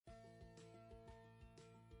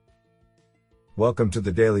Welcome to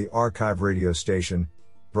the Daily Archive radio station,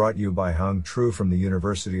 brought you by Hung Tru from the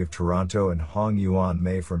University of Toronto and Hong Yuan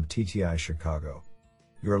Mei from TTI Chicago.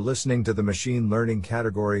 You're listening to the Machine Learning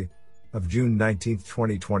category of June 19,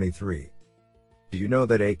 2023. Do you know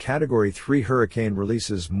that a Category 3 hurricane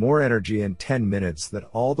releases more energy in 10 minutes than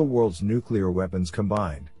all the world's nuclear weapons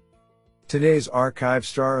combined? Today's archive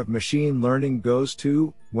star of machine learning goes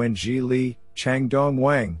to Wenjie Li, Changdong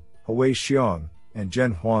Wang, Hui Xiong, and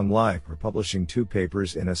Zhenhuang Lai for publishing 2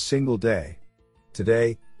 papers in a single day.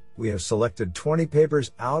 Today, we have selected 20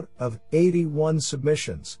 papers out of 81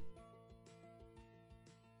 submissions.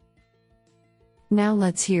 Now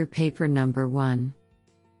let's hear paper number 1.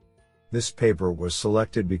 This paper was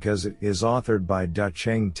selected because it is authored by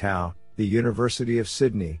Da-Cheng Tao, the University of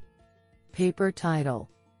Sydney. Paper title: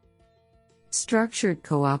 Structured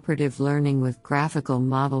Cooperative Learning with Graphical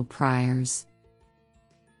Model Priors.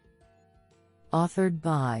 Authored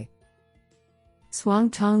by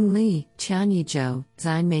Xuangtong Li, Qianyi Zhou,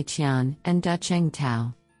 Zhimei Qian, and Da-Cheng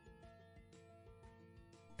Tao.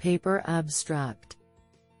 Paper abstract: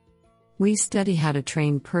 We study how to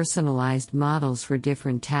train personalized models for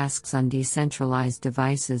different tasks on decentralized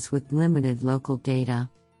devices with limited local data.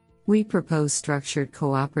 We propose structured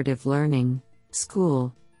cooperative learning,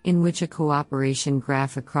 school, in which a cooperation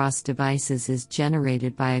graph across devices is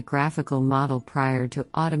generated by a graphical model prior to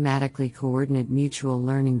automatically coordinate mutual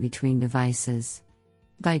learning between devices.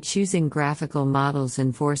 By choosing graphical models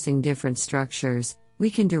enforcing different structures, we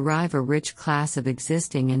can derive a rich class of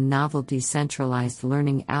existing and novel decentralized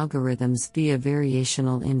learning algorithms via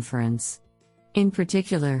variational inference. In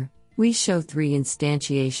particular, we show 3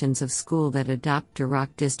 instantiations of school that adopt Dirac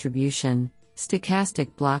distribution,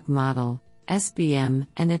 stochastic block model, SBM,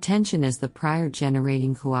 and attention as the prior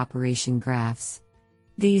generating cooperation graphs.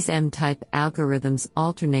 These M-type algorithms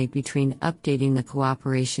alternate between updating the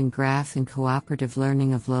cooperation graph and cooperative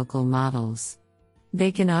learning of local models.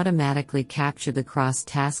 They can automatically capture the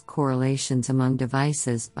cross-task correlations among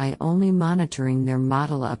devices by only monitoring their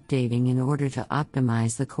model updating in order to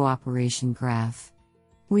optimize the cooperation graph.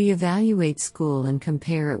 We evaluate school and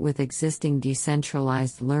compare it with existing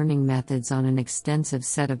decentralized learning methods on an extensive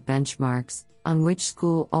set of benchmarks, on which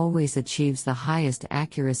school always achieves the highest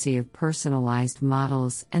accuracy of personalized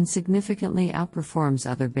models and significantly outperforms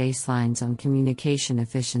other baselines on communication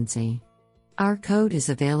efficiency. Our code is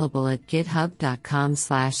available at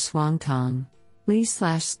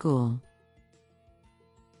github.com/xuangtong.li/school.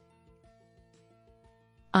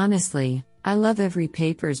 Honestly, I love every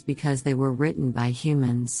papers because they were written by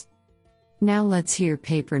humans. Now let's hear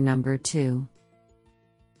paper number 2.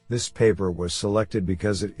 This paper was selected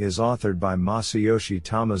because it is authored by Masayoshi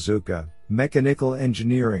Tamazuka, Mechanical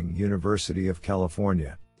Engineering, University of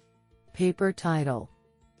California. Paper title: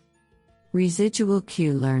 Residual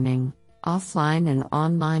Queue Learning, Offline and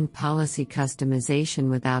Online Policy Customization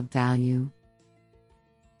Without Value.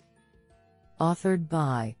 Authored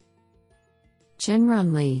by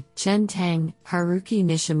Zhenran Li, Chen Tang, Haruki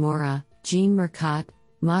Nishimura, Jean Mercat,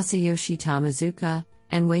 Masayoshi Tamazuka,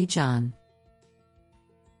 and Wei Zhan.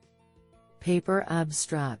 Paper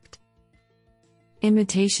abstract: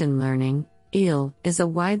 Imitation learning, IL, is a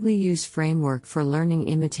widely used framework for learning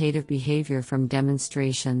imitative behavior from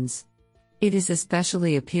demonstrations. It is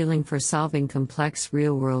especially appealing for solving complex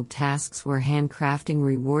real-world tasks where handcrafting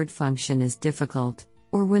reward function is difficult,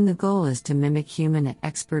 or when the goal is to mimic human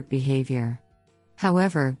expert behavior.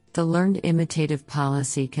 However, the learned imitative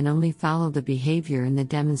policy can only follow the behavior in the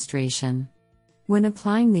demonstration. When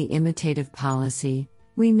applying the imitative policy,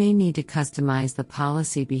 we may need to customize the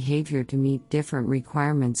policy behavior to meet different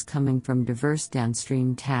requirements coming from diverse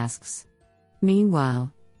downstream tasks.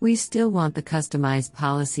 Meanwhile, we still want the customized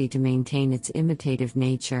policy to maintain its imitative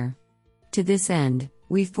nature. To this end,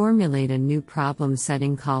 we formulate a new problem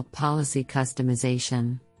setting called policy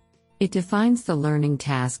customization. It defines the learning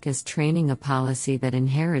task as training a policy that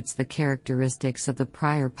inherits the characteristics of the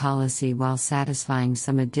prior policy while satisfying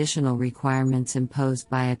some additional requirements imposed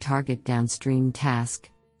by a target downstream task.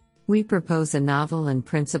 We propose a novel and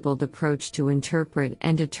principled approach to interpret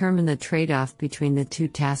and determine the trade-off between the 2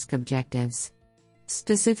 task objectives.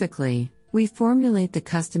 Specifically, we formulate the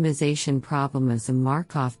customization problem as a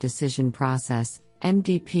Markov decision process,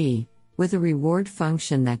 MDP, with a reward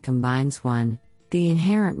function that combines 1, the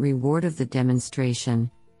inherent reward of the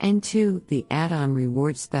demonstration, and 2, the add-on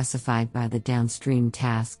reward specified by the downstream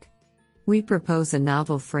task. We propose a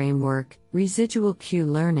novel framework, residual queue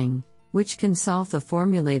learning, which can solve the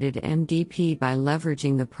formulated MDP by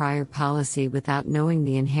leveraging the prior policy without knowing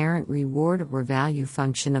the inherent reward or value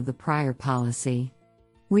function of the prior policy.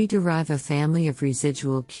 We derive a family of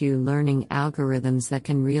residual Q learning algorithms that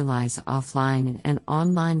can realize offline and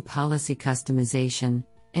online policy customization,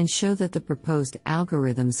 and show that the proposed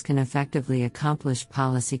algorithms can effectively accomplish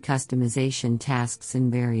policy customization tasks in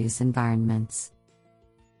various environments.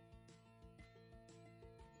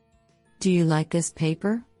 Do you like this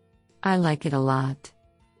paper? I like it a lot.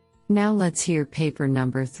 Now let's hear paper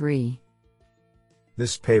number 3.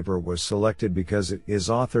 This paper was selected because it is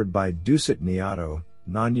authored by Dusit Niato,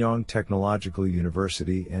 Nanyang Technological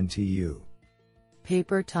University NTU.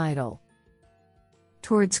 Paper title: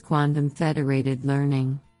 Towards Quantum Federated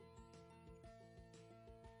Learning.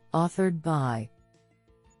 Authored by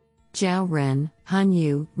Zhao Ren,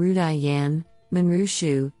 Hanyu, Rudai Yan, Minru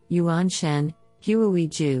Xu, Yuan Shen, Huawei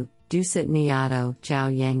Zhu, Dusit Niato,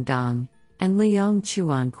 Zhao Yangdong, and Liang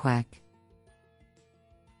Chuan Kwek.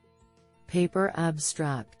 Paper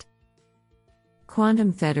abstract: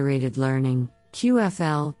 Quantum Federated Learning,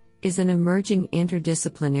 QFL, is an emerging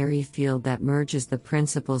interdisciplinary field that merges the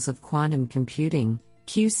principles of quantum computing,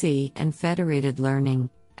 QC, and federated learning,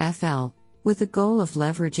 FL, with the goal of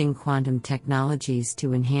leveraging quantum technologies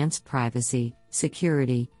to enhance privacy,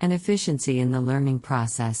 security, and efficiency in the learning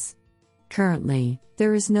process. Currently,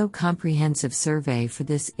 there is no comprehensive survey for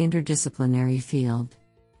this interdisciplinary field.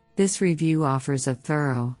 This review offers a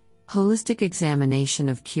thorough, holistic examination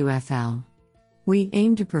of QFL. We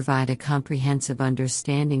aim to provide a comprehensive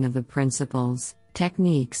understanding of the principles,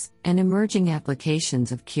 techniques, and emerging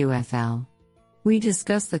applications of QFL. We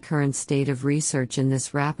discuss the current state of research in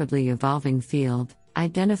this rapidly evolving field,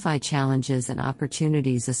 identify challenges and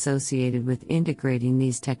opportunities associated with integrating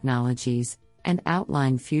these technologies, and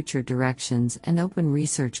outline future directions and open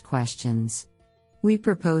research questions. We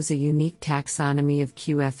propose a unique taxonomy of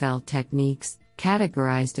QFL techniques,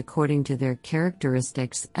 categorized according to their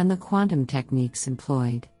characteristics and the quantum techniques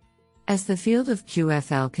employed. As the field of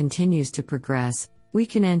QFL continues to progress, we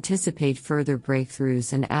can anticipate further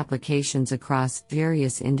breakthroughs and applications across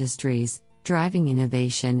various industries, driving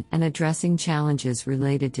innovation and addressing challenges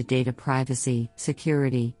related to data privacy,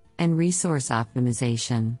 security, and resource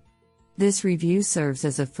optimization. This review serves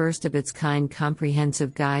as a first-of-its-kind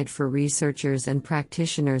comprehensive guide for researchers and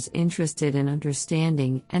practitioners interested in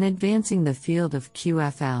understanding and advancing the field of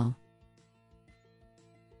QFL.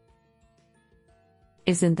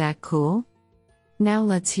 Isn't that cool? Now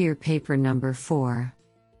let's hear paper number 4.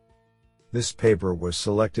 This paper was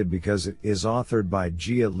selected because it is authored by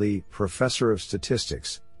Jia Li, Professor of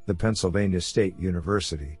Statistics, the Pennsylvania State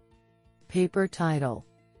University. Paper title: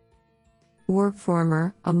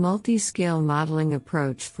 Workformer, a multi-scale modeling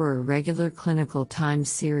approach for irregular clinical time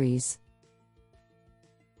series.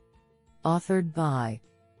 Authored by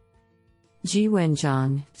Ji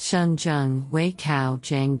Wenzhang, Shun Zheng, Wei Cao,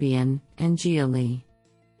 Zhang Bian, and Jia Li.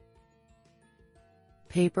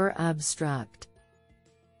 Paper abstract: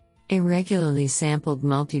 Irregularly sampled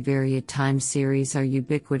multivariate time series are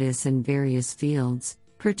ubiquitous in various fields,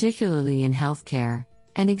 particularly in healthcare,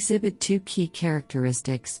 and exhibit two key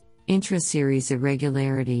characteristics: intra-series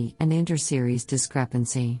irregularity and inter-series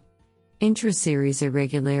discrepancy. Intra-series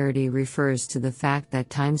irregularity refers to the fact that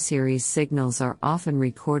time series signals are often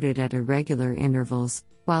recorded at irregular intervals,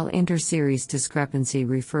 while inter-series discrepancy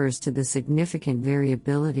refers to the significant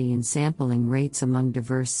variability in sampling rates among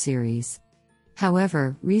diverse series.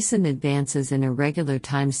 However, recent advances in irregular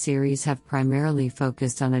time series have primarily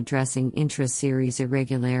focused on addressing intra-series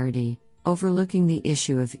irregularity, overlooking the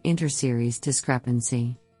issue of inter-series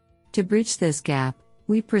discrepancy. To bridge this gap,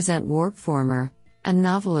 we present Workformer, a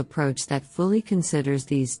novel approach that fully considers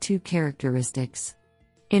these two characteristics.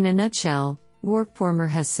 In a nutshell, Workformer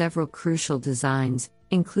has several crucial designs,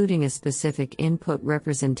 including a specific input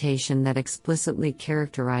representation that explicitly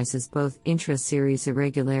characterizes both intra-series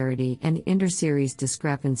irregularity and inter-series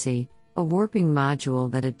discrepancy, a warping module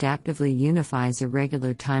that adaptively unifies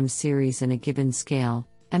irregular time series in a given scale,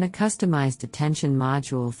 and a customized attention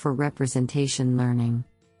module for representation learning.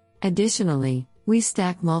 Additionally, we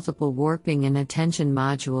stack multiple warping and attention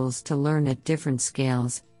modules to learn at different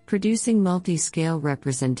scales, producing multi-scale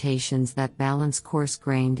representations that balance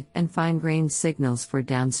coarse-grained and fine-grained signals for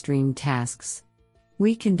downstream tasks.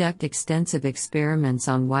 We conduct extensive experiments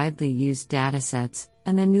on widely used datasets,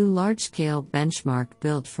 and a new large-scale benchmark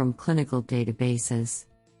built from clinical databases.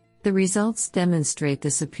 The results demonstrate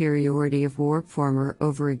the superiority of Workformer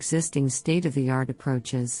over existing state-of-the-art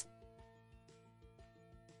approaches.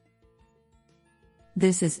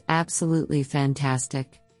 This is absolutely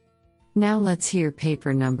fantastic. Now let's hear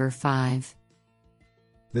paper number 5.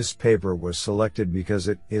 This paper was selected because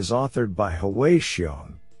it is authored by Hui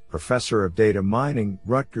Xiong, Professor of Data Mining,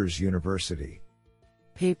 Rutgers University.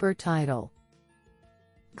 Paper title: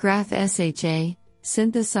 Graph SHA,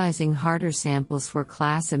 synthesizing harder samples for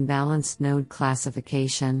class-imbalanced node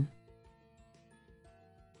classification.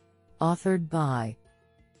 Authored by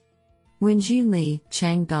Wenjie Li,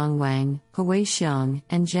 Changdong Wang, Hui Xiong,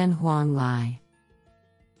 and Zhenhuang Lai.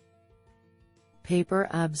 Paper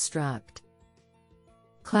abstract.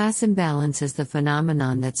 Class imbalance is the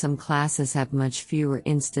phenomenon that some classes have much fewer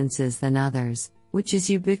instances than others, which is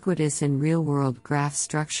ubiquitous in real-world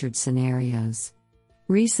graph-structured scenarios.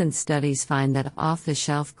 Recent studies find that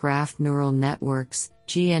off-the-shelf graph neural networks,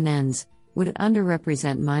 GNNs, would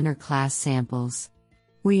underrepresent minor class samples.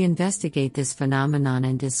 We investigate this phenomenon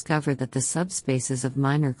and discover that the subspaces of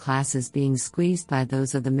minor classes being squeezed by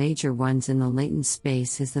those of the major ones in the latent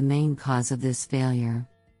space is the main cause of this failure.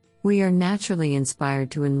 We are naturally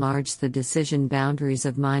inspired to enlarge the decision boundaries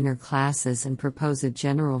of minor classes and propose a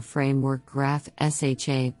general framework graph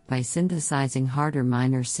SHA by synthesizing harder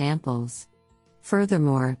minor samples.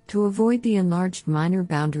 Furthermore, to avoid the enlarged minor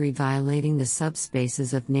boundary violating the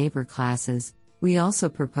subspaces of neighbor classes, we also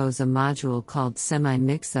propose a module called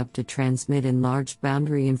semi-mixup to transmit enlarged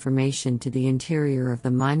boundary information to the interior of the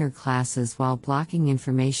minor classes while blocking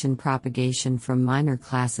information propagation from minor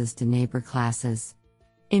classes to neighbor classes.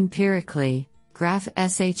 Empirically, Graph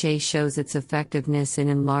SHA shows its effectiveness in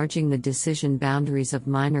enlarging the decision boundaries of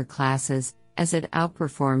minor classes, as it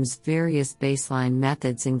outperforms various baseline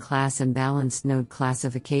methods in class-imbalanced node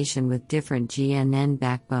classification with different GNN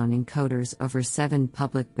backbone encoders over 7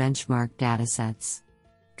 public benchmark datasets.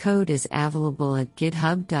 Code is available at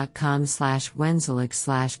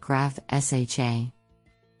github.com/wenzelik/graphsha.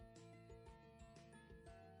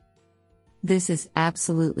 This is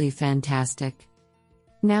absolutely fantastic.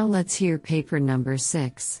 Now let's hear paper number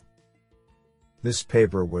 6. This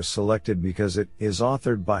paper was selected because it is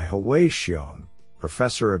authored by Hui Xiong,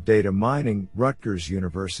 Professor of Data Mining, Rutgers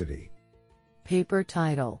University. Paper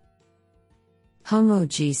title: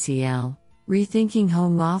 HomoGCL, Rethinking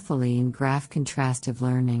Homophily in Graph Contrastive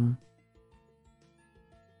Learning.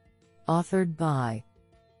 Authored by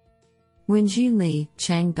Wenjie Li,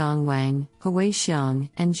 Changdong Wang, Hui Xiong,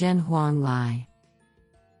 and Zhenhuang Lai.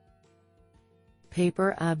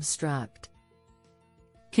 Paper abstract.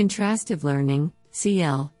 Contrastive learning,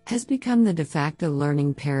 CL, has become the de facto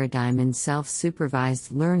learning paradigm in self-supervised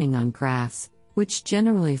learning on graphs, which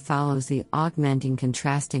generally follows the augmenting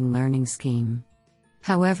contrasting learning scheme.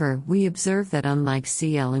 However, we observe that unlike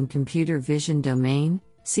CL in computer vision domain,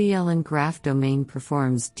 CL in graph domain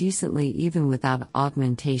performs decently even without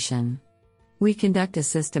augmentation. We conduct a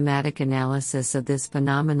systematic analysis of this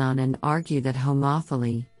phenomenon and argue that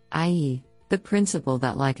homophily, i.e., the principle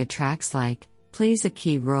that like attracts like, plays a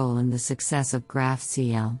key role in the success of graph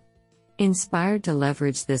CL. Inspired to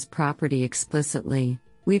leverage this property explicitly,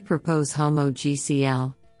 we propose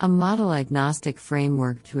HomoGCL, a model-agnostic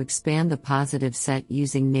framework to expand the positive set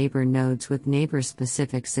using neighbor nodes with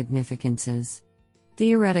neighbor-specific significances.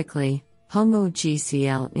 Theoretically,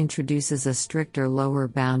 HomoGCL introduces a stricter lower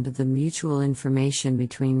bound of the mutual information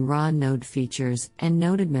between raw node features and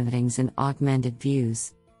node emittings in augmented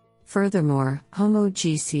views. Furthermore,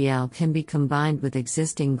 HomoGCL can be combined with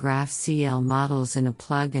existing graph CL models in a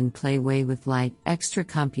plug-and-play way with light, extra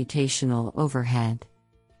computational overhead.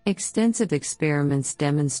 Extensive experiments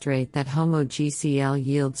demonstrate that HomoGCL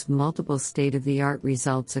yields multiple state-of-the-art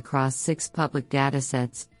results across 6 public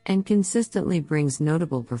datasets, and consistently brings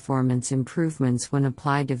notable performance improvements when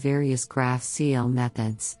applied to various graph CL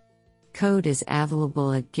methods. Code is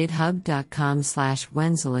available at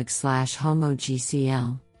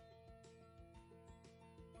github.com/wenzelik/HomoGCL.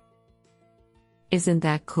 Isn't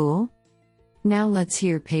that cool? Now let's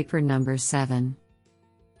hear paper number 7.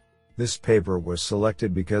 This paper was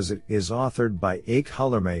selected because it is authored by Ake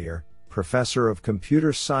Hullermeyer, Professor of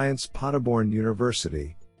Computer Science, Paderborn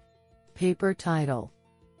University. Paper title: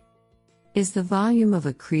 Is the volume of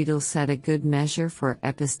a Creedal set a good measure for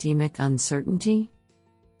epistemic uncertainty?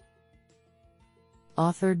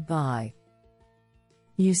 Authored by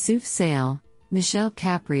Yusuf Sale, Michel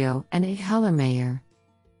Caprio, and Ake Hullermeyer.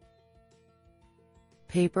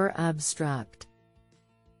 Paper abstract.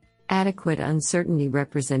 Adequate uncertainty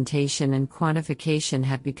representation and quantification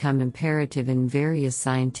have become imperative in various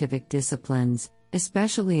scientific disciplines,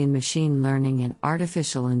 especially in machine learning and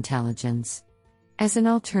artificial intelligence. As an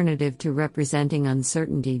alternative to representing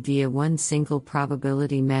uncertainty via one single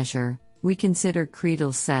probability measure, we consider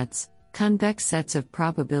Creedal sets, convex sets of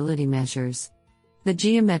probability measures. The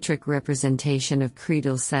geometric representation of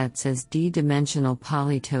Creedal sets as d-dimensional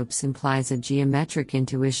polytopes implies a geometric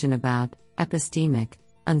intuition about epistemic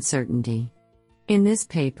uncertainty. In this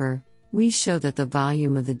paper, We show that the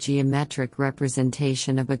volume of the geometric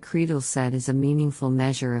representation of a creedal set is a meaningful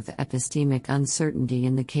measure of epistemic uncertainty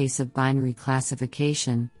in the case of binary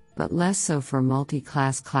classification, but less so for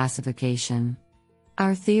multi-class classification.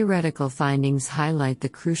 Our theoretical findings highlight the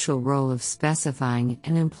crucial role of specifying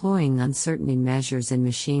and employing uncertainty measures in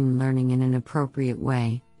machine learning in an appropriate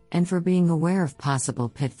way, and for being aware of possible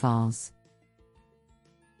pitfalls.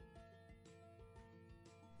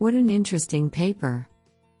 What an interesting paper!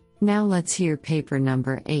 Now let's hear paper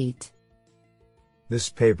number 8. This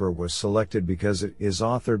paper was selected because it is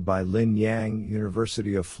authored by Lin Yang,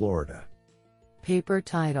 University of Florida. Paper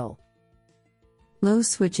title: Low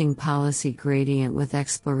Switching Policy Gradient with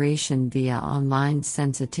Exploration via Online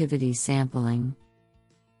Sensitivity Sampling.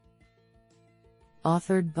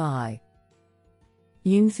 Authored by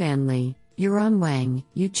Yunfan Li, Yuran Wang,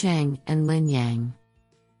 Yu Cheng, and Lin Yang.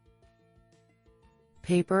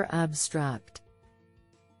 Paper abstract: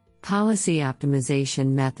 Policy optimization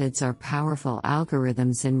methods are powerful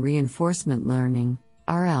algorithms in reinforcement learning,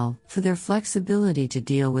 RL, for their flexibility to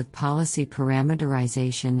deal with policy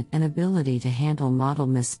parameterization and ability to handle model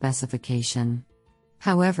misspecification.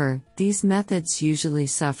 However, these methods usually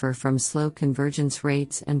suffer from slow convergence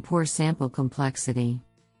rates and poor sample complexity.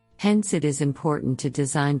 Hence, it is important to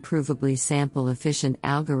design provably sample-efficient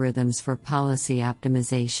algorithms for policy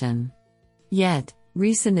optimization. Yet,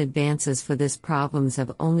 recent advances for this problems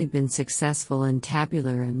have only been successful in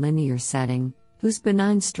tabular and linear setting, whose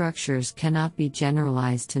benign structures cannot be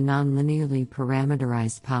generalized to non-linearly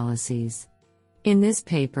parameterized policies. In this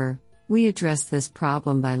paper, we address this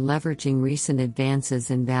problem by leveraging recent advances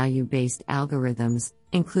in value-based algorithms,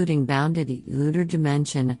 including bounded eluder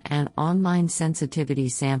dimension and online sensitivity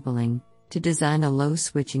sampling, to design a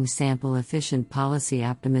low-switching sample-efficient policy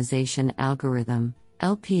optimization algorithm,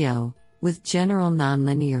 LPO, with general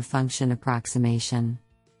nonlinear function approximation.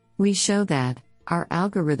 We show that our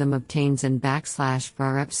algorithm obtains an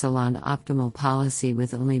 \var epsilon optimal policy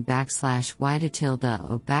with only \y to tilde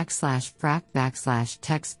o \frac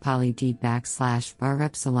text poly d \var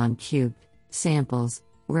epsilon cubed samples,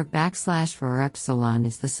 where \var epsilon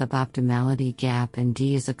is the suboptimality gap and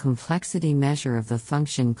d is a complexity measure of the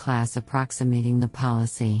function class approximating the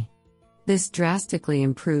policy. This drastically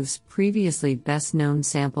improves previously best-known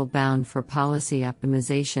sample bound for policy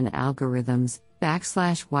optimization algorithms,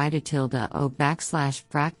 \y to tilde o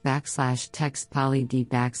 \frac text poly d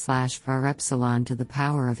 \var epsilon to the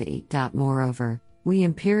power of 8. Moreover, we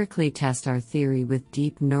empirically test our theory with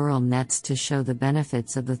deep neural nets to show the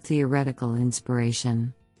benefits of the theoretical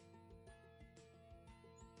inspiration.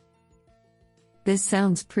 This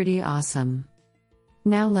sounds pretty awesome.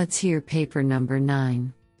 Now let's hear paper number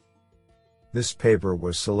 9. This paper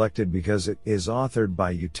was selected because it is authored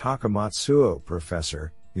by Yutaka Matsuo,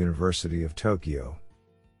 Professor, University of Tokyo.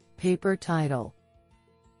 Paper title: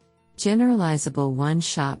 Generalizable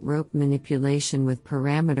One-Shot Rope Manipulation with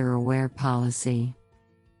Parameter-Aware Policy.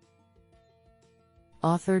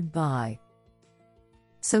 Authored by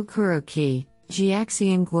Sokuro Ki,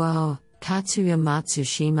 Jiaxian Guo, Tatsuya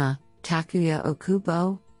Matsushima, Takuya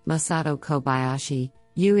Okubo, Masato Kobayashi,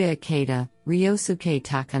 Yuya Ikeda, Ryosuke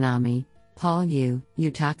Takanami, Paul Yu,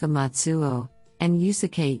 Yutaka Matsuo, and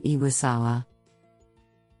Yusuke Iwasawa.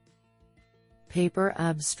 Paper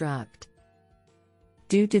abstract: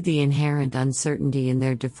 Due to the inherent uncertainty in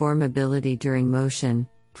their deformability during motion,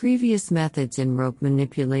 previous methods in rope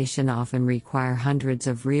manipulation often require hundreds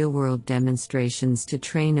of real-world demonstrations to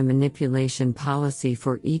train a manipulation policy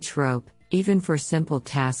for each rope, even for simple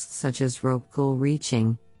tasks such as rope goal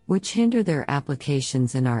reaching, which hinder their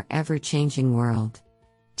applications in our ever-changing world.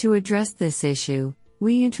 To address this issue,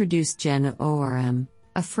 we introduced GenORM,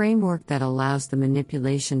 a framework that allows the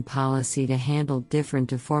manipulation policy to handle different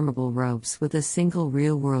deformable ropes with a single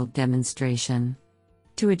real-world demonstration.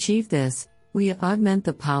 To achieve this, we augment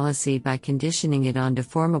the policy by conditioning it on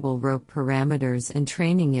deformable rope parameters and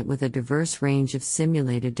training it with a diverse range of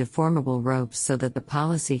simulated deformable ropes so that the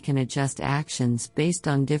policy can adjust actions based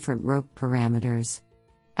on different rope parameters.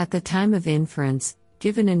 At the time of inference,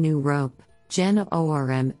 given a new rope,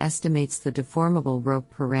 GenORM estimates the deformable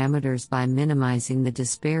rope parameters by minimizing the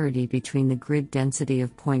disparity between the grid density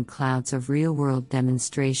of point clouds of real-world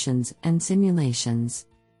demonstrations and simulations.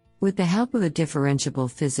 With the help of a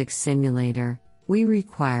differentiable physics simulator, we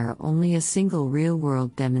require only a single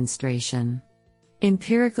real-world demonstration.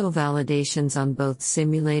 Empirical validations on both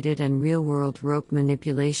simulated and real-world rope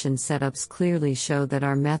manipulation setups clearly show that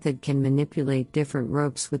our method can manipulate different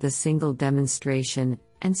ropes with a single demonstration,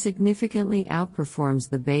 and significantly outperforms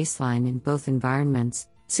the baseline in both environments,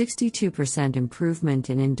 62%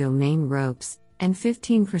 improvement in domain ropes, and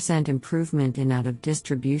 15% improvement in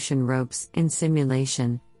out-of-distribution ropes in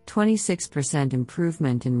simulation, 26%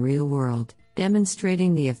 improvement in real world,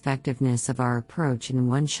 demonstrating the effectiveness of our approach in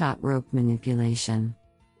one-shot rope manipulation.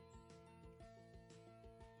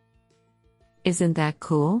 Isn't that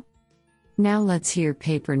cool? Now let's hear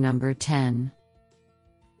paper number 10.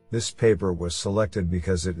 This paper was selected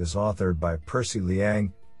because it is authored by Percy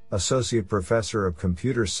Liang, Associate Professor of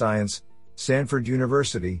Computer Science, Stanford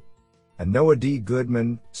University, and Noah D.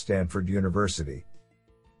 Goodman, Stanford University.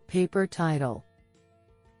 Paper title: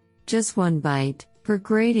 Just one byte per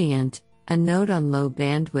gradient, a note on low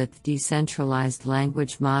bandwidth decentralized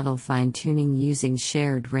language model fine-tuning using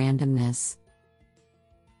shared randomness.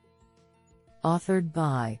 Authored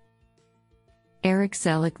by Eric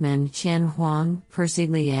Seligman, Qian Huang, Percy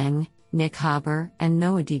Liang, Nick Haber, and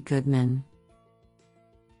Noah D. Goodman.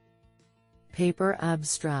 Paper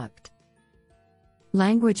abstract: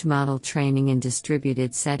 Language model training in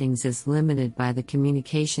distributed settings is limited by the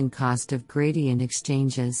communication cost of gradient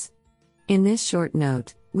exchanges. In this short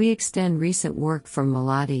note, we extend recent work from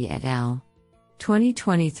Malati et al.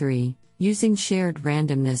 2023, using shared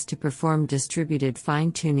randomness to perform distributed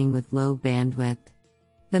fine-tuning with low bandwidth.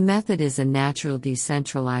 The method is a natural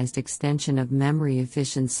decentralized extension of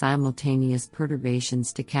memory-efficient simultaneous perturbation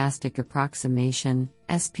stochastic approximation,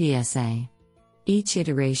 SPSA. Each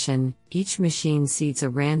iteration, each machine seeds a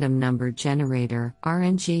random number generator,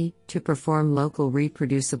 RNG, to perform local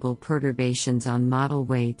reproducible perturbations on model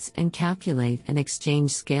weights and calculate and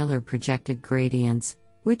exchange scalar projected gradients,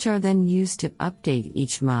 which are then used to update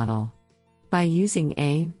each model. By using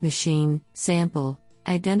a machine sample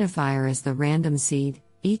identifier as the random seed,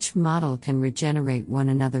 each model can regenerate one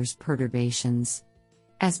another's perturbations.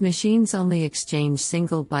 As machines only exchange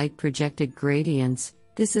single byte projected gradients,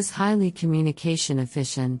 this is highly communication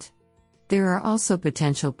efficient. There are also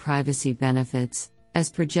potential privacy benefits,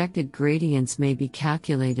 as projected gradients may be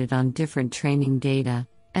calculated on different training data,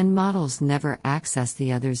 and models never access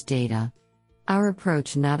the other's data. Our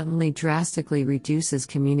approach not only drastically reduces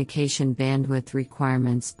communication bandwidth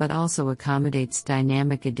requirements but also accommodates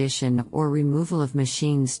dynamic addition or removal of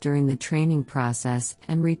machines during the training process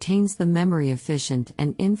and retains the memory-efficient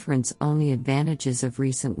and inference-only advantages of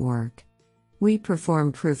recent work. We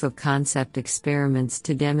perform proof-of-concept experiments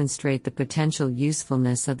to demonstrate the potential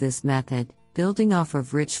usefulness of this method, building off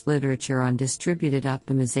of rich literature on distributed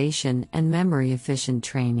optimization and memory-efficient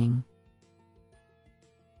training.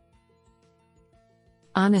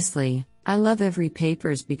 Honestly, I love every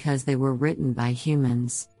papers because they were written by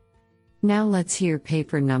humans. Now let's hear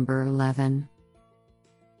paper number 11.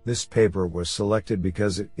 This paper was selected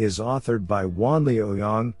because it is authored by Wanliu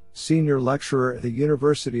Yang, Senior Lecturer at the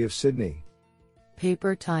University of Sydney.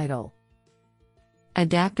 Paper title: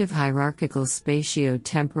 Adaptive Hierarchical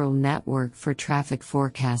Spatio-Temporal Network for Traffic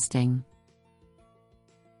Forecasting.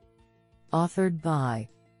 Authored by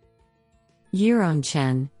Yirong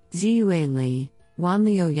Chen, Ziyue Li,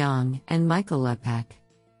 Wanliu Yang, and Michael Lepek.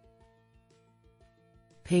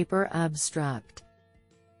 Paper abstract: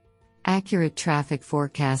 Accurate traffic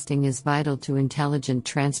forecasting is vital to intelligent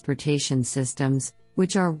transportation systems,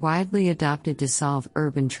 which are widely adopted to solve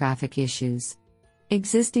urban traffic issues.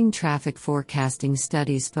 Existing traffic forecasting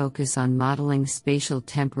studies focus on modeling spatial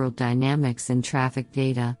temporal dynamics in traffic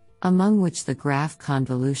data, among which the Graph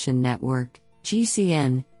Convolution Network,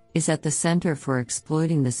 GCN, is at the center for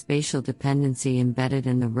exploiting the spatial dependency embedded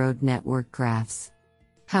in the road network graphs.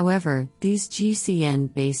 However, these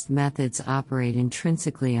GCN-based methods operate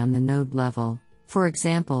intrinsically on the node level, for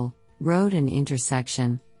example, road and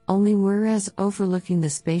intersection, only whereas overlooking the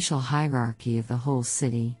spatial hierarchy of the whole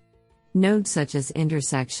city. Nodes such as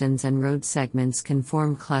intersections and road segments can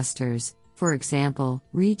form clusters, for example,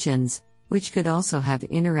 regions, which could also have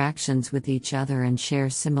interactions with each other and share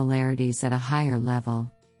similarities at a higher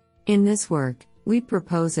level. In this work, we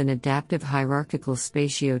propose an adaptive hierarchical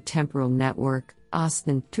spatio-temporal network,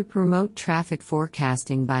 ASTN, to promote traffic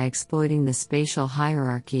forecasting by exploiting the spatial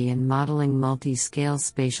hierarchy and modeling multi-scale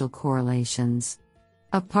spatial correlations.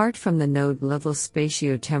 Apart from the node-level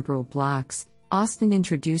spatio-temporal blocks, ASTN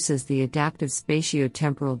introduces the adaptive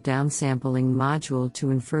spatio-temporal downsampling module to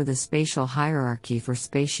infer the spatial hierarchy for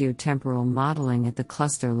spatio-temporal modeling at the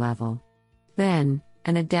cluster level. Then,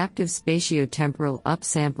 an adaptive spatio-temporal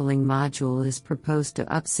upsampling module is proposed to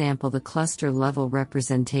upsample the cluster-level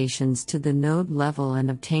representations to the node level and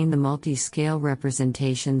obtain the multi-scale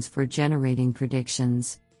representations for generating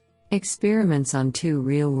predictions. Experiments on 2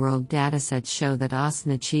 real-world datasets show that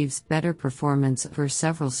ASTN achieves better performance over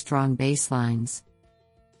several strong baselines.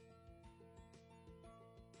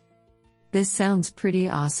 This sounds pretty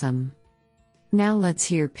awesome. Now let's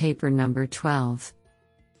hear paper number 12.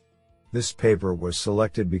 This paper was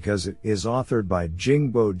selected because it is authored by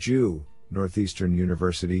Jingbo Zhu, Northeastern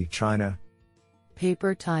University, China.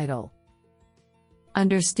 Paper title: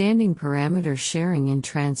 Understanding Parameter Sharing in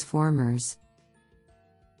Transformers.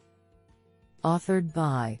 Authored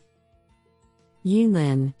by Yi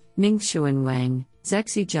Lin, Mingxuan Wang,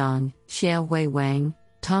 Zexi Zhang, Xiaohui Wang,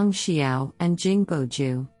 Tong Xiao, and Jingbo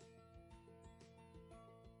Zhu.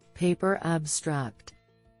 Paper abstract: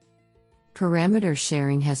 Parameter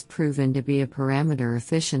sharing has proven to be a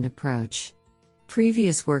parameter-efficient approach.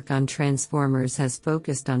 Previous work on transformers has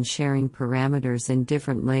focused on sharing parameters in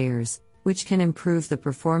different layers, which can improve the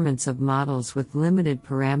performance of models with limited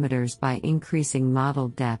parameters by increasing model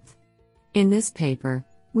depth. In this paper,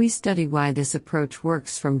 we study why this approach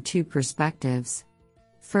works from two perspectives.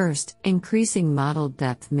 First, increasing model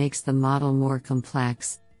depth makes the model more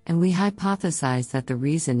complex, and we hypothesize that the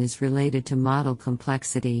reason is related to model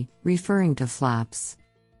complexity, referring to flops.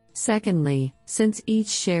 Secondly, since each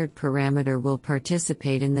shared parameter will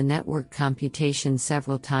participate in the network computation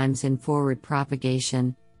several times in forward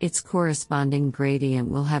propagation, its corresponding gradient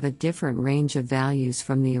will have a different range of values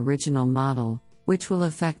from the original model, which will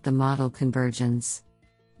affect the model convergence.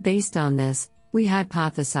 Based on this, we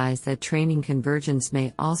hypothesize that training convergence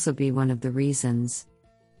may also be one of the reasons.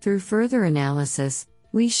 Through further analysis,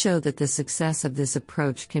 we show that the success of this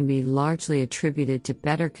approach can be largely attributed to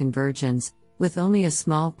better convergence, with only a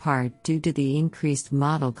small part due to the increased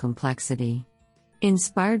model complexity.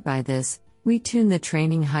 Inspired by this, we tune the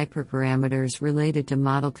training hyperparameters related to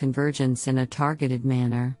model convergence in a targeted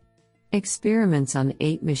manner. Experiments on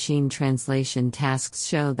 8 machine translation tasks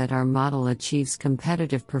show that our model achieves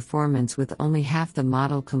competitive performance with only half the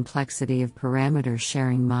model complexity of parameter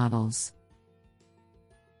sharing models.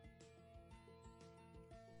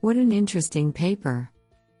 What an interesting paper!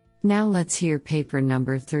 Now let's hear paper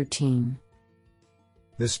number 13.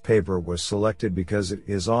 This paper was selected because it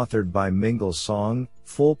is authored by Mingle Song,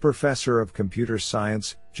 full professor of computer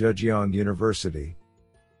science, Zhejiang University.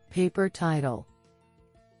 Paper title: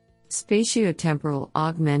 Spatiotemporal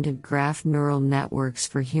Augmented Graph Neural Networks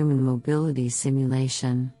for Human Mobility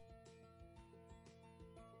Simulation.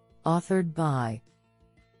 Authored by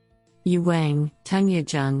Yu Wang, Tengya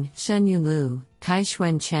Zheng, Shenyu Liu,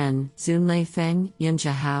 Kaixuan Chen, Zunlei Feng,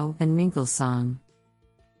 Yunjia Hao, and Mingle Song.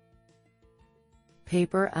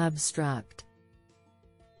 Paper abstract: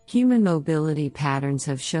 Human mobility patterns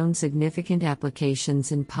have shown significant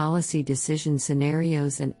applications in policy decision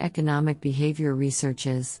scenarios and economic behavior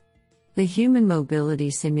researches. The Human Mobility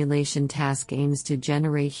Simulation task aims to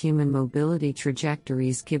generate human mobility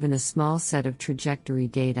trajectories given a small set of trajectory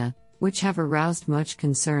data, which have aroused much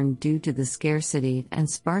concern due to the scarcity and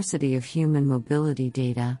sparsity of human mobility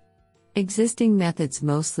data. Existing methods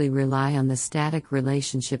mostly rely on the static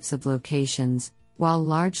relationships of locations, while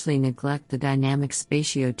largely neglect the dynamic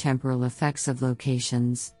spatiotemporal effects of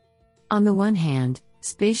locations. On the one hand,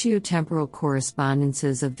 spatiotemporal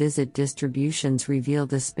correspondences of visit distributions reveal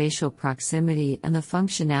the spatial proximity and the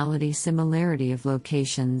functionality similarity of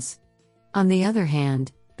locations. On the other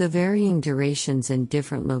hand, the varying durations in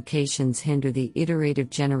different locations hinder the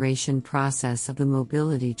iterative generation process of the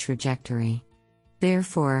mobility trajectory.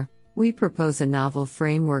 Therefore, we propose a novel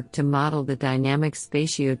framework to model the dynamic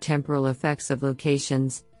spatiotemporal effects of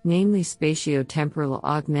locations, namely spatiotemporal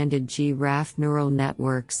augmented graph neural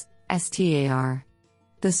networks, STAR.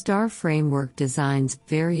 The STAR framework designs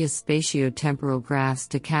various spatiotemporal graphs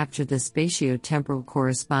to capture the spatiotemporal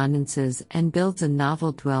correspondences and builds a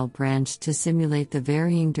novel dwell branch to simulate the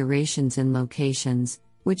varying durations in locations,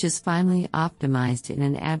 which is finally optimized in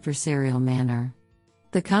an adversarial manner.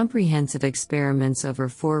 The comprehensive experiments over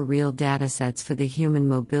 4 real datasets for the human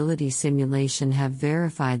mobility simulation have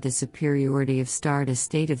verified the superiority of STAR to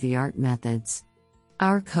state-of-the-art methods.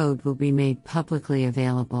 Our code will be made publicly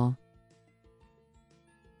available.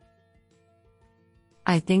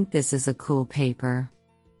 I think this is a cool paper.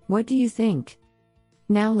 What do you think?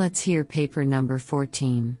 Now let's hear paper number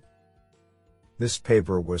 14. This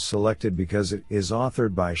paper was selected because it is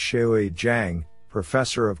authored by Xiaohui Zhang,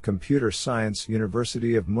 Professor of Computer Science,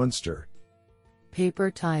 University of Munster.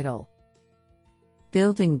 Paper title: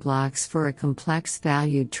 Building Blocks for a Complex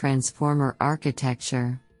Valued Transformer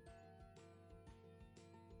Architecture.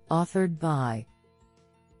 Authored by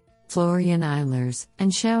Florian Eilers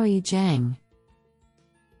and Xiaohui Zhang.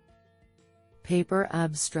 Paper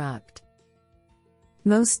abstract: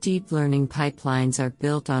 Most deep learning pipelines are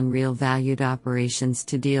built on real-valued operations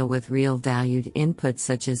to deal with real-valued inputs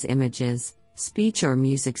such as images, speech or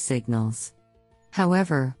music signals.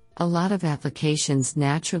 However, A lot of applications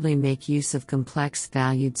naturally make use of complex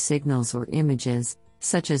valued signals or images,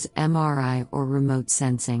 such as MRI or remote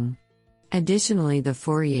sensing. Additionally, the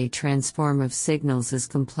Fourier transform of signals is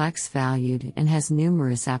complex valued and has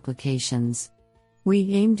numerous applications.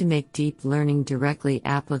 We aim to make deep learning directly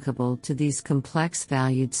applicable to these complex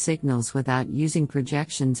valued signals without using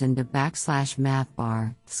projections into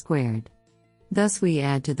 \mathbar squared. Thus, we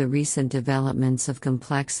add to the recent developments of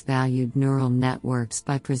complex valued neural networks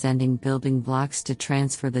by presenting building blocks to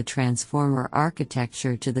transfer the transformer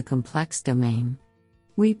architecture to the complex domain.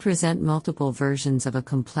 We present multiple versions of a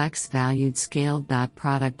complex valued scaled dot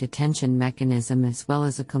product attention mechanism as well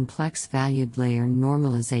as a complex valued layer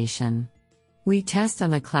normalization. We test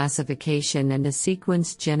on a classification and a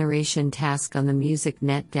sequence generation task on the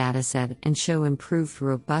MusicNet dataset and show improved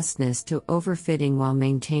robustness to overfitting while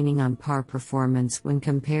maintaining on par performance when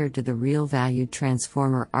compared to the real valued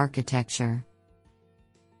transformer architecture.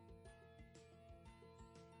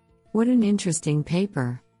 What an interesting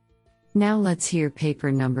paper! Now let's hear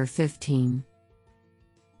paper number 15.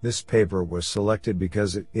 This paper was selected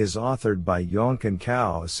because it is authored by Yongkin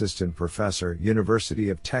Cao, Assistant Professor, University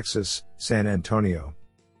of Texas, San Antonio.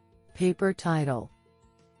 Paper title: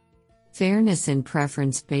 Fairness in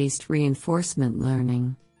Preference-Based Reinforcement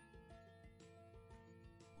Learning.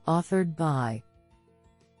 Authored by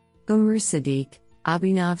Umar Sadiq,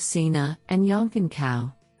 Abhinav Sinha, and Yongkin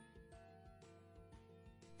Cao.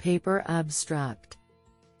 Paper abstract: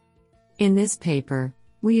 In this paper,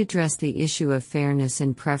 we address the issue of fairness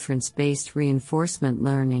in preference-based reinforcement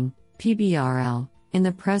learning, PBRL, in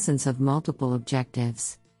the presence of multiple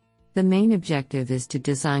objectives. The main objective is to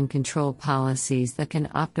design control policies that can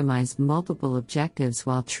optimize multiple objectives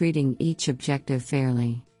while treating each objective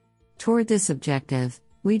fairly. Toward this objective,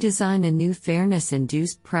 we design a new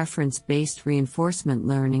fairness-induced preference-based reinforcement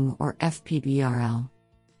learning or FPBRL.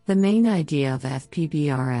 The main idea of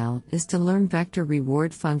FPBRL is to learn vector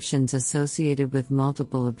reward functions associated with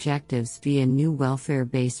multiple objectives via new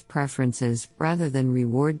welfare-based preferences rather than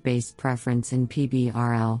reward-based preference in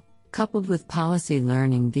PBRL, coupled with policy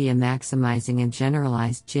learning via maximizing a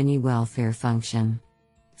generalized Gini welfare function.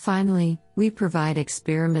 Finally, we provide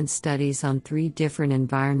experiment studies on 3 different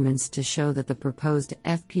environments to show that the proposed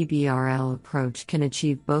FPBRL approach can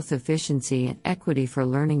achieve both efficiency and equity for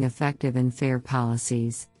learning effective and fair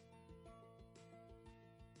policies.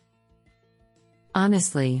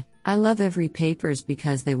 Honestly, I love every papers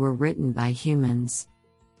because they were written by humans.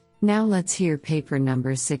 Now let's hear paper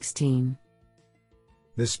number 16.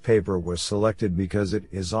 This paper was selected because it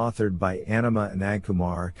is authored by Anima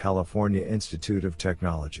Anandkumar, California Institute of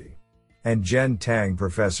Technology, and Jen Tang,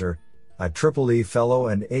 Professor, a EEE Fellow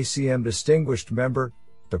and ACM Distinguished Member,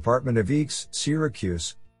 Department of EECS,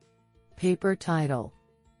 Syracuse. Paper title: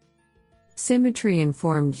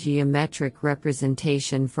 Symmetry-Informed Geometric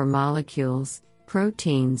Representation for Molecules,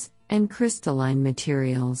 Proteins, and Crystalline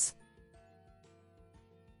Materials.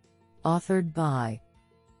 Authored by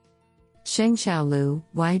Shengxiao Liu,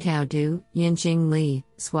 Weihao Du, Yinjing Li,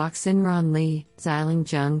 Xuoxinran Li, Xiling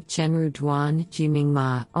Zheng, Chenru Duan, Jiming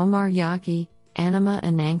Ma, Omar Yaki, Anima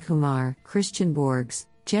Anandkumar, Christian Borgs,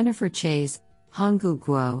 Jennifer Chase, Honggu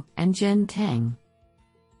Guo, and Jen Tang.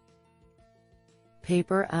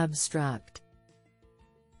 Paper abstract: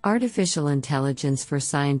 Artificial intelligence for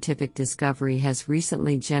scientific discovery has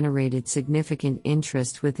recently generated significant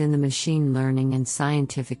interest within the machine learning and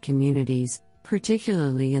scientific communities,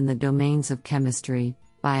 particularly in the domains of chemistry,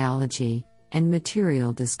 biology, and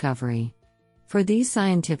material discovery. For these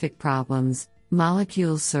scientific problems,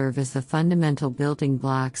 molecules serve as the fundamental building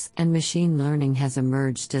blocks, and machine learning has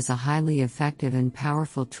emerged as a highly effective and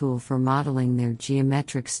powerful tool for modeling their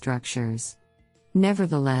geometric structures.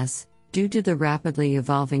 Nevertheless, due to the rapidly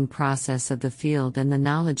evolving process of the field and the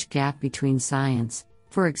knowledge gap between science,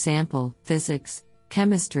 for example, physics,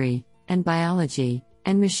 chemistry, and biology,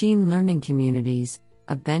 and machine learning communities,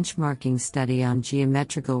 a benchmarking study on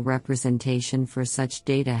geometrical representation for such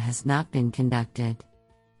data has not been conducted.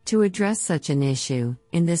 To address such an issue,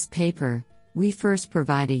 in this paper, we first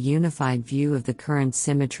provide a unified view of the current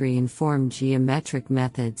symmetry-informed geometric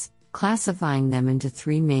methods, classifying them into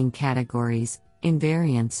 3 main categories: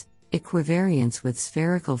 invariance, equivariance with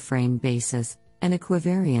spherical frame basis, and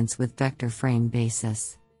equivariance with vector frame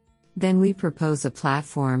basis. Then we propose a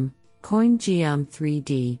platform, CoinGeom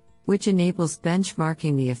 3D, which enables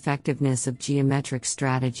benchmarking the effectiveness of geometric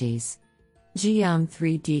strategies. Geom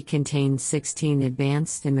 3D contains 16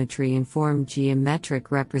 advanced symmetry-informed geometric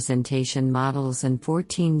representation models and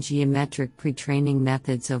 14 geometric pre-training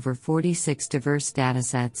methods over 46 diverse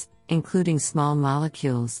datasets, including small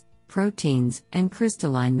molecules, proteins, and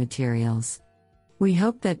crystalline materials. We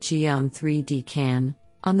hope that Geom 3D can,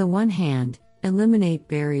 on the one hand, eliminate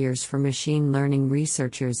barriers for machine learning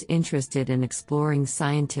researchers interested in exploring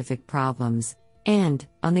scientific problems, and,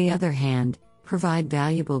 on the other hand, provide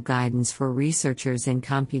valuable guidance for researchers in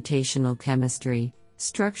computational chemistry,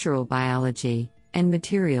 structural biology, and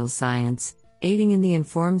materials science, aiding in the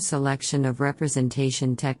informed selection of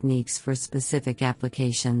representation techniques for specific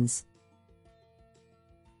applications.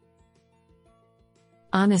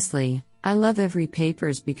 Honestly, I love every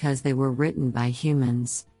papers because they were written by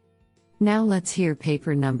humans. Now let's hear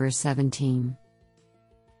paper number 17.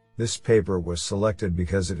 This paper was selected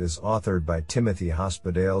because it is authored by Timothy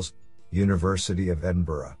Hospedales, University of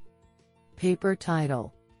Edinburgh. Paper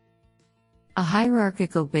title: A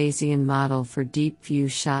Hierarchical Bayesian Model for Deep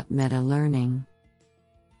Few-Shot Meta-Learning.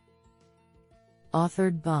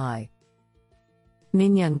 Authored by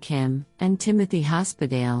Min-Young Kim and Timothy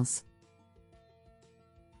Hospedales.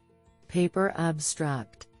 Paper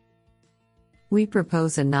abstract: We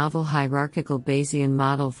propose a novel hierarchical Bayesian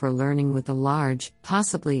model for learning with a large,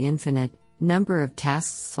 possibly infinite, number of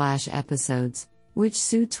tasks/episodes, which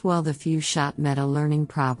suits well the few-shot meta-learning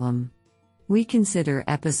problem. We consider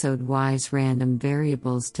episode-wise random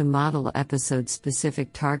variables to model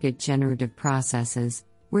episode-specific target generative processes,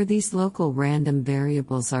 where these local random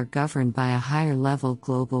variables are governed by a higher-level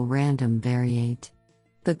global random variate.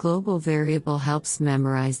 The global variable helps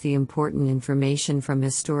memorize the important information from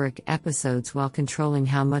historic episodes while controlling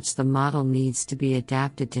how much the model needs to be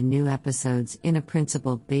adapted to new episodes in a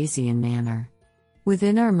principled Bayesian manner.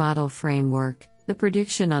 Within our model framework, the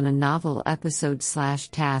prediction on a novel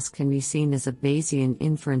episode/task can be seen as a Bayesian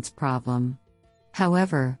inference problem.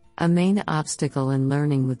 However, a main obstacle in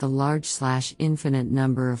learning with a large/infinite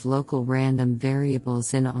number of local random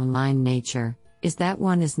variables in online nature is that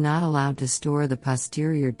one is not allowed to store the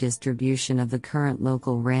posterior distribution of the current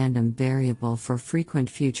local random variable for frequent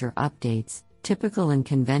future updates, typical in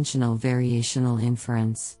conventional variational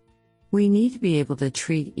inference. We need to be able to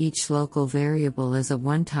treat each local variable as a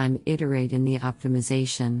one-time iterate in the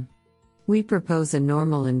optimization. We propose a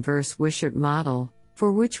normal inverse Wishart model, for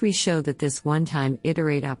which we show that this one-time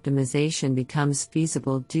iterate optimization becomes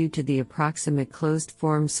feasible due to the approximate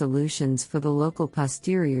closed-form solutions for the local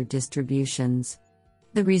posterior distributions.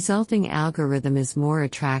 The resulting algorithm is more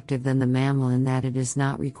attractive than the mammal in that it is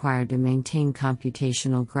not required to maintain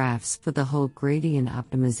computational graphs for the whole gradient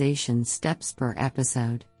optimization steps per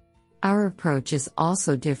episode. Our approach is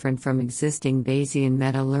also different from existing Bayesian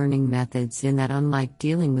meta-learning methods in that, unlike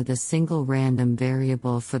dealing with a single random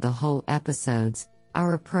variable for the whole episodes,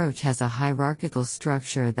 our approach has a hierarchical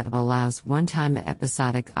structure that allows one-time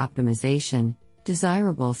episodic optimization,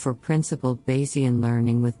 desirable for principled Bayesian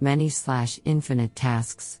learning with many/infinite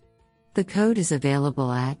tasks. The code is available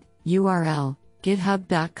at URL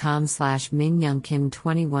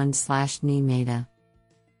github.com/minyoungkim21/nimeta.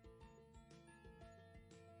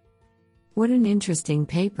 What an interesting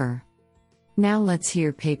paper. Now let's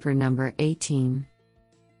hear paper number 18.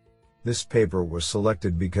 This paper was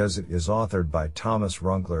selected because it is authored by Thomas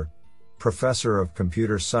Runkler, Professor of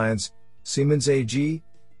Computer Science, Siemens AG,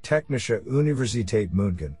 Technische Universität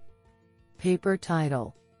München. Paper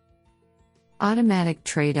title: Automatic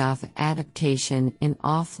Trade-off Adaptation in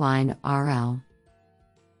Offline RL.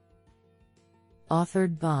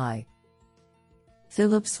 Authored by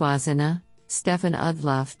Philip Swazina, Stefan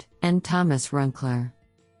Udluft, and Thomas Runkler.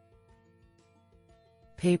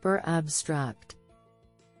 Paper abstract: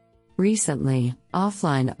 Recently,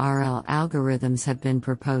 offline RL algorithms have been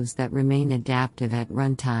proposed that remain adaptive at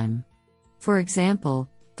runtime. For example,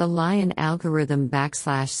 the Lion algorithm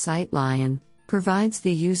 \SiteLion provides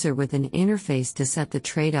the user with an interface to set the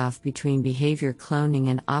trade-off between behavior cloning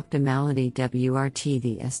and optimality WRT,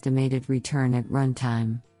 the estimated return at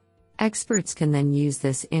runtime. Experts can then use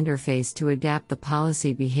this interface to adapt the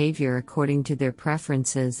policy behavior according to their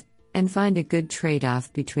preferences and find a good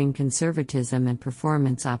trade-off between conservatism and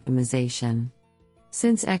performance optimization.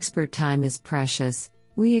 Since expert time is precious,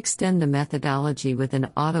 we extend the methodology with an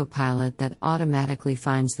autopilot that automatically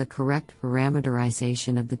finds the correct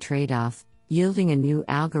parameterization of the trade-off, yielding a new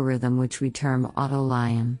algorithm which we term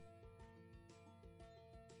AutoLion.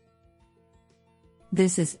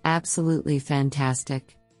 This is absolutely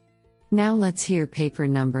fantastic. Now let's hear paper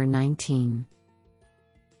number 19.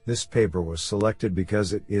 This paper was selected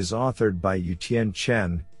because it is authored by Yutian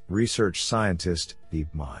Chen, research scientist,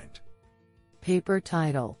 DeepMind. Paper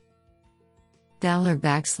title: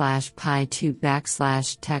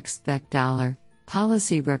 $pi2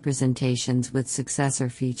 policy representations with successor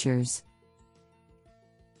features.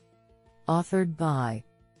 Authored by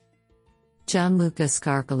Gianluca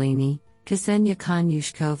Scarcolini, Ksenia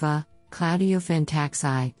Konyushkova, Claudio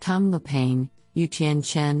Fantaxi, Tom Lepane, Yuqian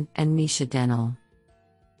Chen, and Misha Denel.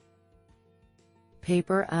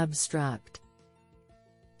 Paper abstract.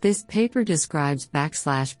 This paper describes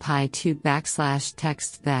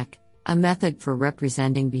 /pi2/text-vec, a method for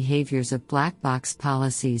representing behaviors of black box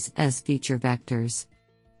policies as feature vectors.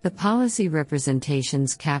 The policy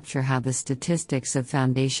representations capture how the statistics of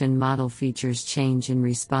foundation model features change in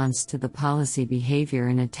response to the policy behavior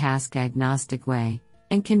in a task-agnostic way,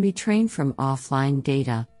 and can be trained from offline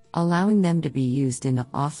data, allowing them to be used in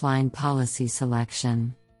offline policy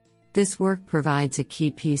selection. This work provides a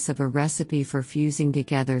key piece of a recipe for fusing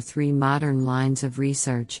together three modern lines of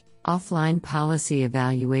research: offline policy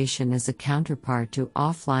evaluation as a counterpart to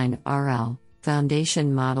offline RL,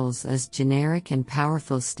 foundation models as generic and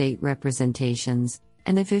powerful state representations,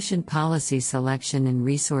 and efficient policy selection in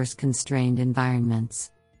resource-constrained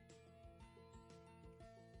environments.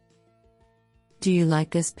 Do you like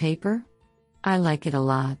this paper? I like it a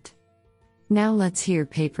lot. Now let's hear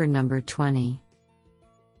paper number 20.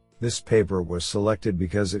 This paper was selected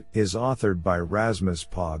because it is authored by Rasmus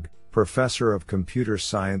Pogge, Professor of Computer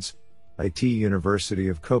Science, IT University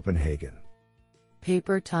of Copenhagen.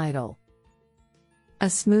 Paper title: A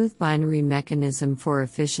smooth binary mechanism for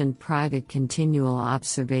efficient private continual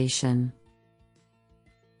observation.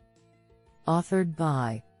 Authored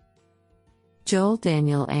by Joel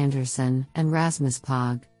Daniel Anderson and Rasmus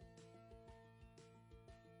Pogge.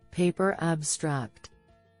 Paper abstract.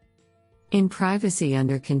 In Privacy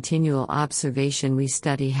Under Continual Observation, we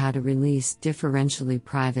study how to release differentially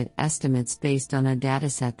private estimates based on a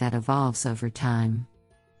dataset that evolves over time.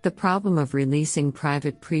 The problem of releasing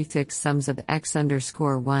private prefix sums of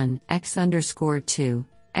x_1, x_2,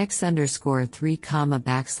 x_3,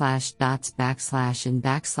 backslash backslash and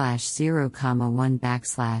backslash 0, 1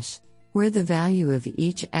 where the value of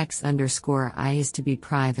each x_I is to be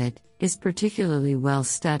private, is particularly well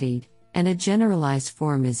studied, and a generalized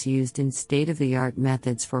form is used in state-of-the-art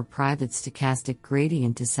methods for private stochastic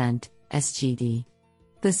gradient descent, SGD.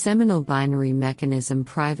 The seminal binary mechanism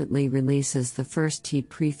privately releases the first T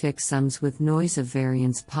prefix sums with noise of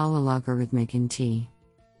variance polylogarithmic in T.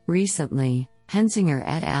 Recently, Hensinger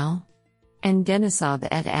et al. And Denisov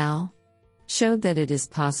et al. Showed that it is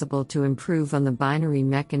possible to improve on the binary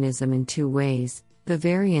mechanism in two ways. The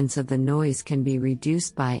variance of the noise can be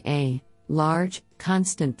reduced by a large,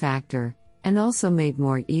 constant factor, and also made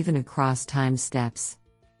more even across time steps.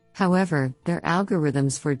 However, their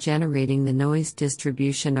algorithms for generating the noise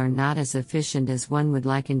distribution are not as efficient as one would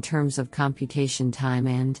like in terms of computation time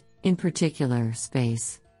and, in particular,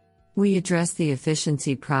 space. We address the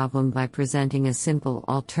efficiency problem by presenting a simple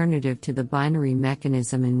alternative to the binary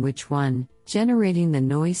mechanism in which 1, generating the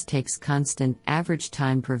noise takes constant average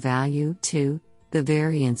time per value, 2, the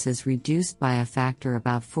variance is reduced by a factor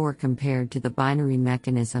about 4 compared to the binary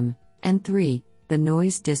mechanism, and 3, the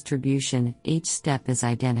noise distribution, each step is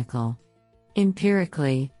identical.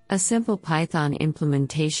 Empirically, a simple Python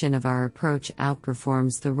implementation of our approach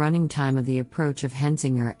outperforms the running time of the approach of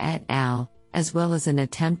Hensinger et al., as well as an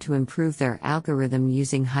attempt to improve their algorithm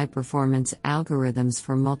using high-performance algorithms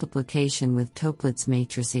for multiplication with Toeplitz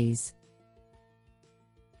matrices.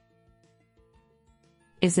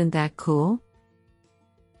 Isn't that cool?